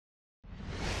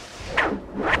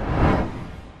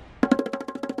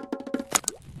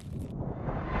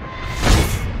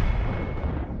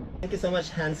Thank you so much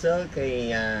Hansel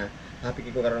kay happy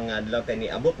ko karon nga adlaw kay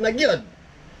niabot na gyud.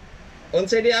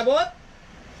 Unsay di abot?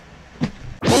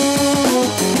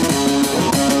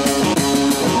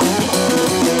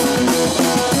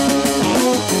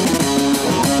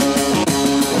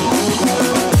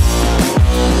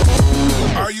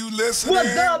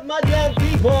 What's up, my young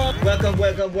people?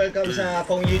 Welcome sa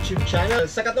akong YouTube channel.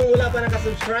 Sa katong wala pa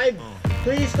nakasubscribe,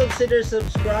 please consider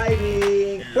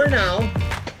subscribing. For now,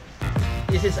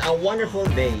 this is a wonderful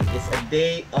day. It's a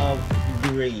day of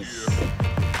grace.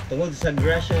 Tungod sa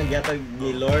grasya ng gihatag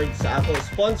ni Lord sa ako,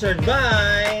 sponsored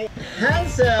by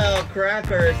Hansel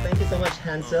Crackers. Thank you so much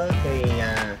Hansel kay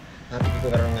happy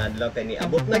ko karon nga adlaw kay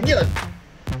niabot na gyud.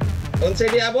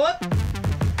 Unsay di abot?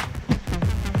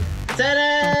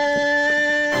 Tada!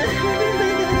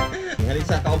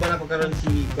 Halisa, kauban ako karon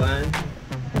si Kuan.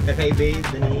 Kakaibabe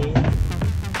dani.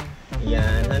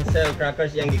 Yan, Hansel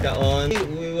Crackers yang gikaon.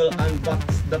 We will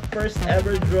unbox the first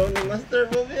ever drone ni Master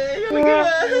Popi. This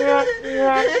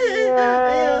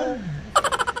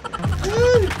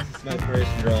is my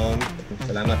first drone.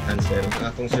 Salamat Hansel. Ang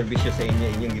akong serbisyo sa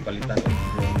inyo, inyong gipalitan og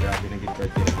drone. Grabe na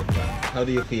gid-birthday na gid pa. How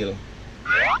do you feel?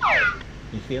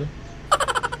 You feel?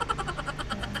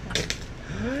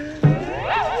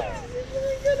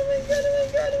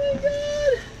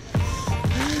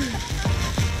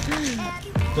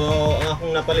 So, ang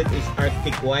akong napalit is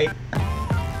Arctic White.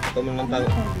 Ito man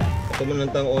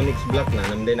lang tang Onyx Black na.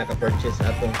 Namday naka-purchase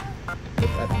ato.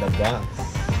 Look at the box.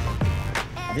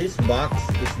 This box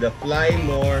is the Fly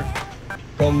More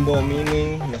combo,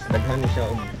 meaning mas daghan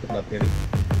siya og battery.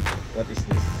 What is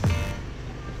this?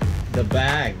 The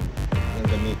bag. Ang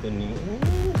gamiton ni.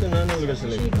 So lugar sa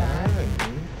bag.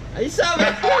 Ay, sabi!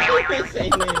 Sa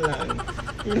inay lang.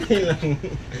 Inay lang.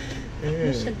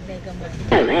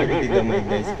 Gamay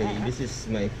guys, kay this is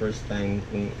my first time.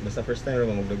 Basta first time rin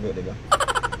magdugo, diba?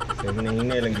 So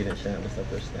hinay lang din siya, basta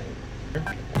first time.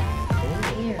 Oh,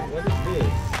 what is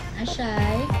this?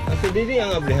 Ashay. So didi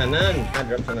ang ablihanan.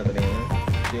 Drop sa natin yan.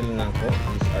 Still nako.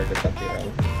 These are the tapiraw.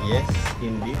 Yes,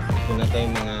 indeed. Ito na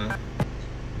tayong mga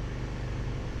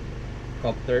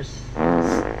copters.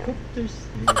 This is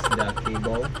the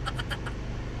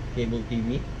cable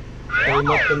TV.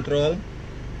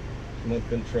 Remote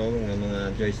control ng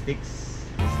mga joysticks.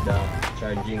 This is the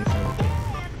charging something.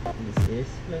 This is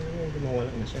mawala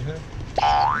na siya ha.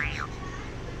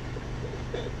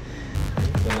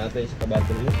 So natin isa ka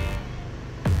battery.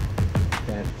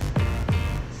 That's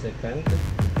second.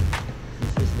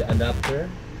 This is the adapter.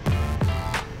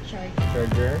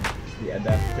 Charger. The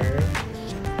adapter.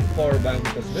 Power bank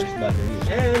because there's battery.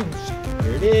 And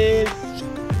here it is.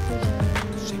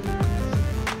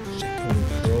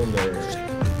 Controller.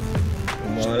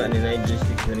 Kung mawala ni na yung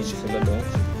joysticks na nito sulod oh.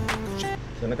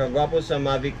 So nakagwapo sa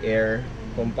Mavic Air,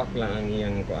 compact lang ang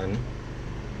iyang kuan.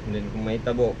 And then kung may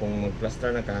tabo, kung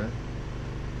mag-plaster na ka,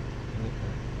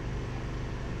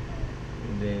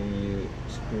 and then you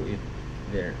screw it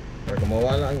there. Pero kung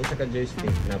mawala ang isa ka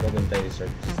joystick, napapunta yung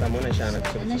research. Tama na siya.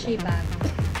 Na siya bag.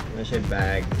 Na siya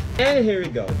bag. And here we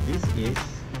go. This is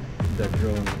the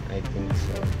drone, I think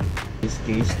so. It's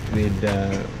cased with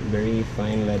very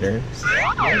fine leather.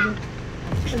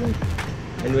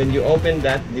 And when you open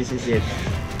that, this is it.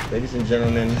 Ladies and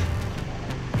gentlemen,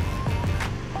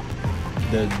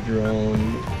 the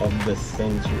drone of the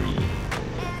century.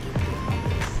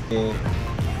 You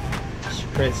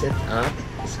spreads it up,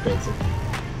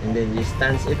 and then you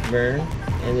stance it there,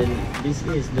 and then this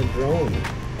is the drone.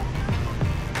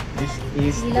 This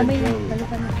is the drone.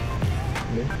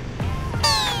 Okay.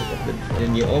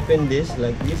 Then you open this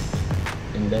like this,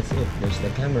 and that's it. There's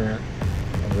the camera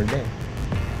over there.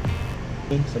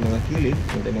 Sa mga kilid,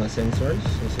 may mga sensors.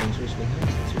 So sensors na yan.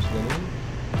 Sensors na yan.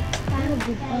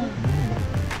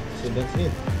 So that's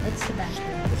it. That's the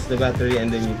battery. That's the battery, and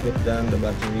then you put down the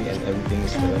battery and everything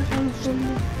is correct.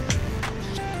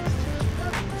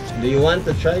 Do you want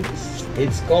to try this?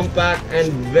 It's compact and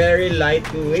very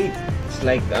lightweight. It's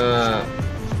like 1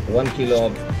 kilo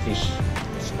of fish.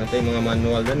 Ito yung mga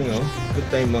manual dyan oh.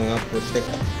 Ito yung mga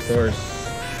protectors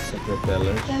sa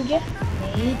propeller.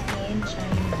 Made in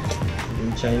China. In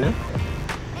China?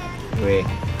 Wait.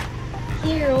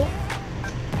 Hero.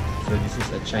 So this is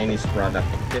a Chinese product.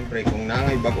 Siyempre kung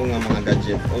nangay bago nga mga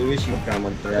gadget, always you ka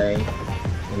mag-try.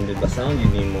 And the sound,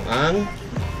 yun mo ang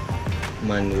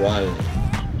manual.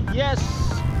 Yes!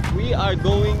 We are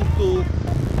going to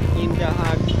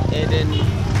Gihatag, Eden,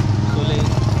 Sulay,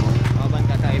 Kaban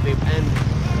Kakaibabe, and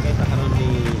nakita karon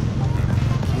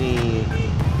ni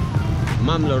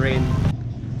Ma'am Lorraine.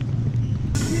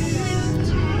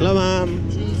 Hello ma'am!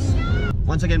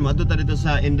 Once again, madto ta dito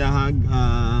sa Gihatag.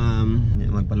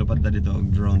 magpalupad ta dito og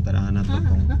drone tara na to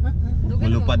kung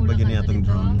malupad ba gini atong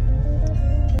drone.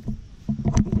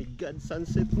 Oh my god,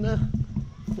 sunset na.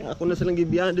 Ako na silang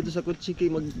gibiyahan dito sa Kuchiki,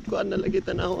 magkuan na lagi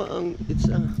tanawa ang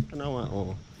itsa tanawa.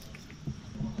 Oh.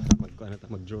 Magkuan na ta,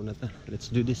 mag-drone na ta. Let's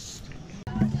do this.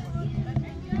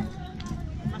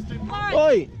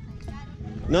 Oy!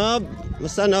 Nob,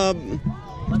 basta Nob.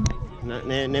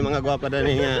 Na mga gwapa na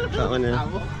niya. Kaon na.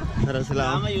 Tara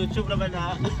sila. YouTube naman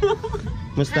na.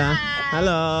 Musta?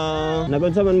 Hello.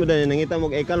 Nagunsa man mo dali nangita mo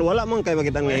ekal, wala man kay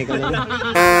makitang ekal.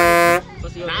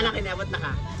 Naanak inabot na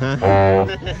ka. Ha?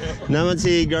 Naman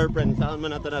si girlfriend, saan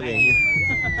man ato na be?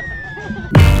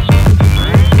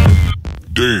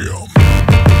 Damn.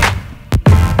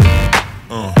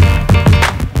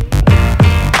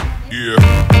 Yeah.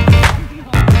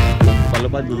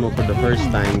 Palupad mo for the first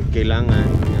time,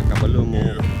 kailangan nga kabalo mo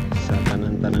sa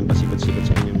tanan-tanan pasikot-sikot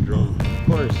sa inyong drone. Of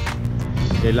course,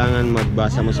 kailangan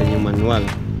magbasa mo sa inyong manual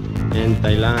and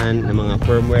kailangan ng mga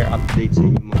firmware updates sa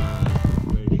inyong